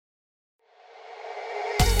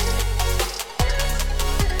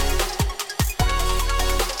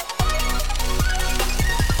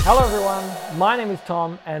Hello everyone, my name is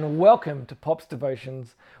Tom and welcome to Pop's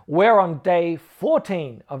Devotions. We're on day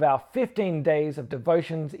 14 of our 15 days of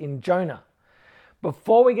devotions in Jonah.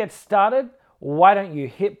 Before we get started, why don't you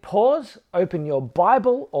hit pause, open your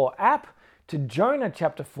Bible or app to Jonah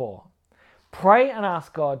chapter 4. Pray and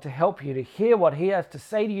ask God to help you to hear what He has to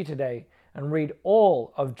say to you today and read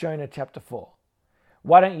all of Jonah chapter 4.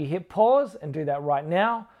 Why don't you hit pause and do that right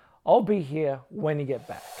now? I'll be here when you get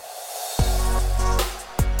back.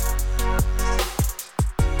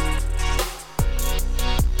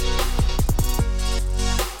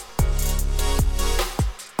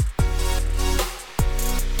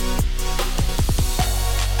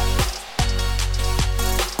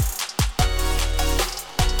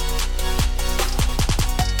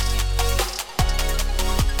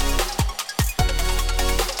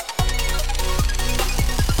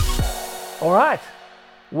 All right,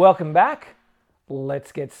 welcome back.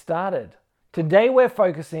 Let's get started. Today we're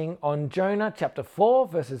focusing on Jonah chapter 4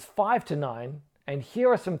 verses 5 to 9, and here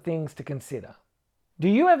are some things to consider. Do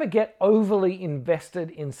you ever get overly invested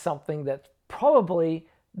in something that probably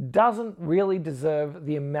doesn't really deserve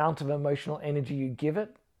the amount of emotional energy you give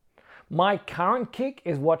it? My current kick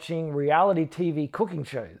is watching reality TV cooking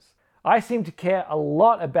shows. I seem to care a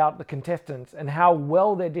lot about the contestants and how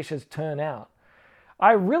well their dishes turn out.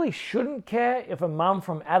 I really shouldn't care if a mum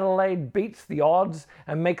from Adelaide beats the odds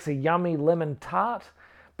and makes a yummy lemon tart,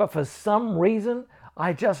 but for some reason,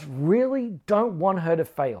 I just really don't want her to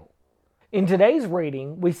fail. In today's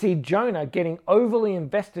reading, we see Jonah getting overly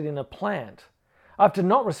invested in a plant. After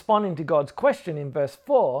not responding to God's question in verse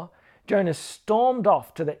 4, Jonah stormed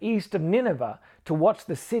off to the east of Nineveh to watch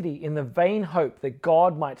the city in the vain hope that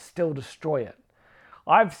God might still destroy it.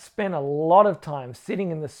 I've spent a lot of time sitting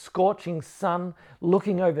in the scorching sun,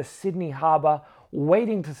 looking over Sydney Harbour,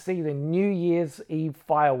 waiting to see the New Year's Eve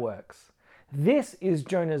fireworks. This is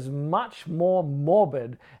Jonah's much more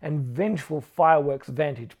morbid and vengeful fireworks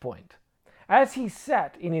vantage point. As he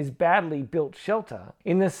sat in his badly built shelter,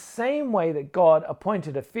 in the same way that God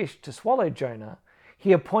appointed a fish to swallow Jonah,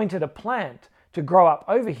 He appointed a plant to grow up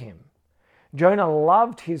over him. Jonah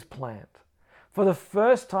loved his plant. For the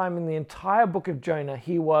first time in the entire book of Jonah,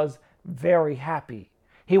 he was very happy.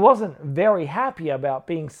 He wasn't very happy about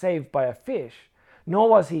being saved by a fish, nor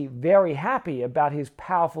was he very happy about his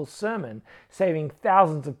powerful sermon saving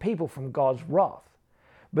thousands of people from God's wrath.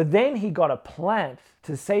 But then he got a plant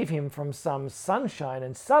to save him from some sunshine,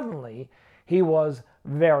 and suddenly he was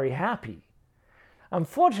very happy.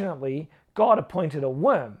 Unfortunately, God appointed a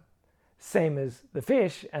worm, same as the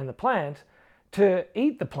fish and the plant, to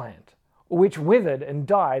eat the plant, which withered and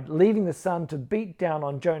died, leaving the sun to beat down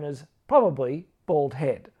on Jonah's probably bald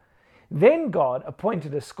head. Then God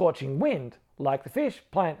appointed a scorching wind, like the fish,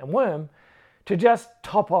 plant, and worm, to just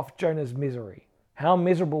top off Jonah's misery. How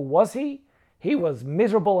miserable was he? He was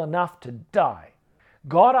miserable enough to die.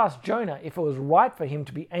 God asked Jonah if it was right for him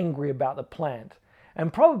to be angry about the plant,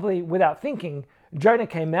 and probably without thinking, Jonah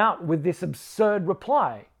came out with this absurd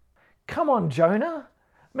reply. Come on, Jonah,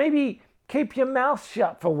 maybe keep your mouth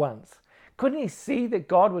shut for once. Couldn't he see that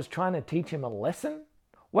God was trying to teach him a lesson?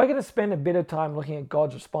 We're going to spend a bit of time looking at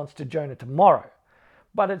God's response to Jonah tomorrow,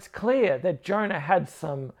 but it's clear that Jonah had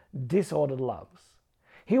some disordered loves.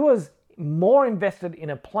 He was more invested in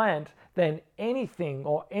a plant than anything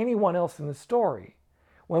or anyone else in the story.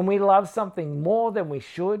 When we love something more than we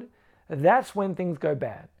should, that's when things go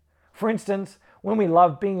bad. For instance, when we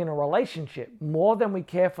love being in a relationship more than we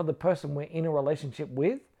care for the person we're in a relationship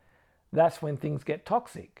with, that's when things get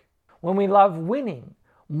toxic. When we love winning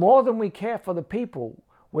more than we care for the people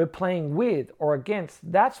we're playing with or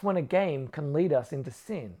against, that's when a game can lead us into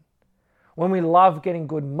sin. When we love getting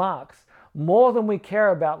good marks more than we care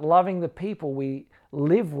about loving the people we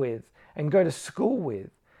live with and go to school with,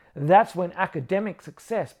 that's when academic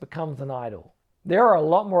success becomes an idol. There are a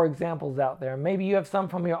lot more examples out there, and maybe you have some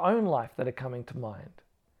from your own life that are coming to mind.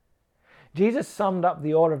 Jesus summed up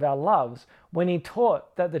the order of our loves when he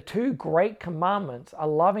taught that the two great commandments are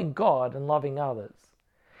loving God and loving others.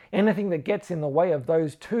 Anything that gets in the way of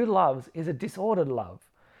those two loves is a disordered love,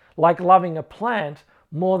 like loving a plant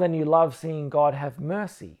more than you love seeing God have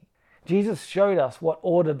mercy. Jesus showed us what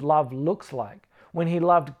ordered love looks like when he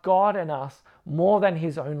loved God and us more than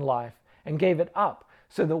his own life and gave it up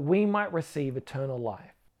so that we might receive eternal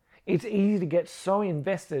life. It's easy to get so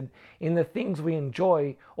invested in the things we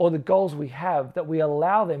enjoy or the goals we have that we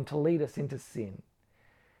allow them to lead us into sin.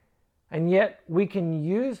 And yet we can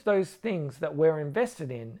use those things that we're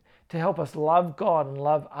invested in to help us love God and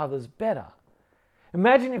love others better.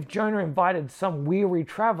 Imagine if Jonah invited some weary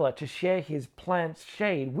traveler to share his plant's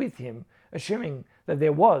shade with him, assuming that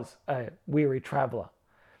there was a weary traveler.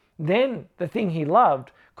 Then the thing he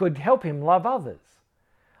loved could help him love others.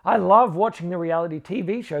 I love watching the reality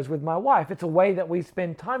TV shows with my wife. It's a way that we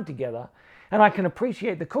spend time together, and I can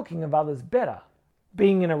appreciate the cooking of others better.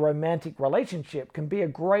 Being in a romantic relationship can be a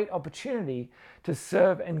great opportunity to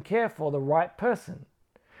serve and care for the right person.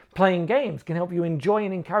 Playing games can help you enjoy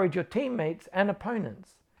and encourage your teammates and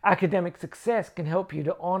opponents. Academic success can help you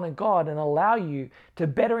to honor God and allow you to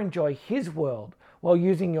better enjoy His world while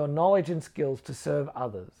using your knowledge and skills to serve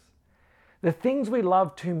others. The things we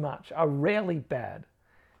love too much are rarely bad.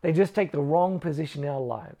 They just take the wrong position in our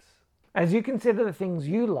lives. As you consider the things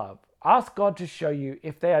you love, ask God to show you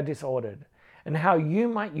if they are disordered and how you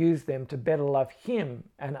might use them to better love Him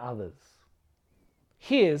and others.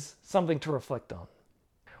 Here's something to reflect on.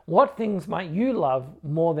 What things might you love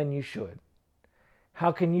more than you should?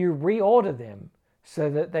 How can you reorder them so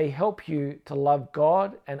that they help you to love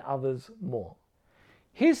God and others more?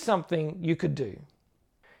 Here's something you could do.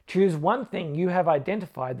 Choose one thing you have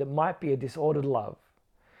identified that might be a disordered love.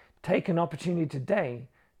 Take an opportunity today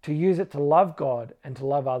to use it to love God and to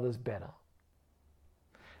love others better.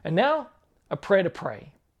 And now, a prayer to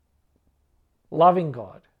pray. Loving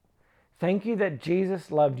God, thank you that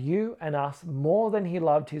Jesus loved you and us more than He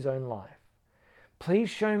loved His own life. Please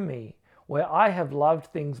show me where I have loved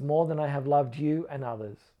things more than I have loved you and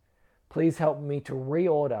others. Please help me to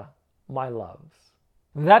reorder my loves.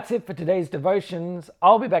 That's it for today's devotions.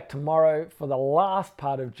 I'll be back tomorrow for the last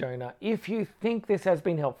part of Jonah. If you think this has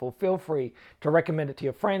been helpful, feel free to recommend it to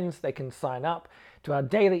your friends. They can sign up to our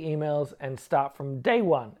daily emails and start from day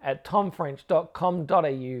one at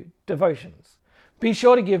tomfrench.com.au devotions. Be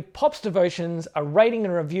sure to give Pops Devotions a rating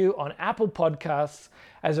and review on Apple Podcasts,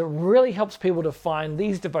 as it really helps people to find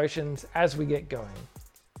these devotions as we get going.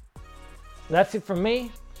 That's it from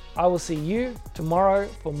me. I will see you tomorrow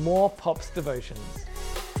for more Pops Devotions.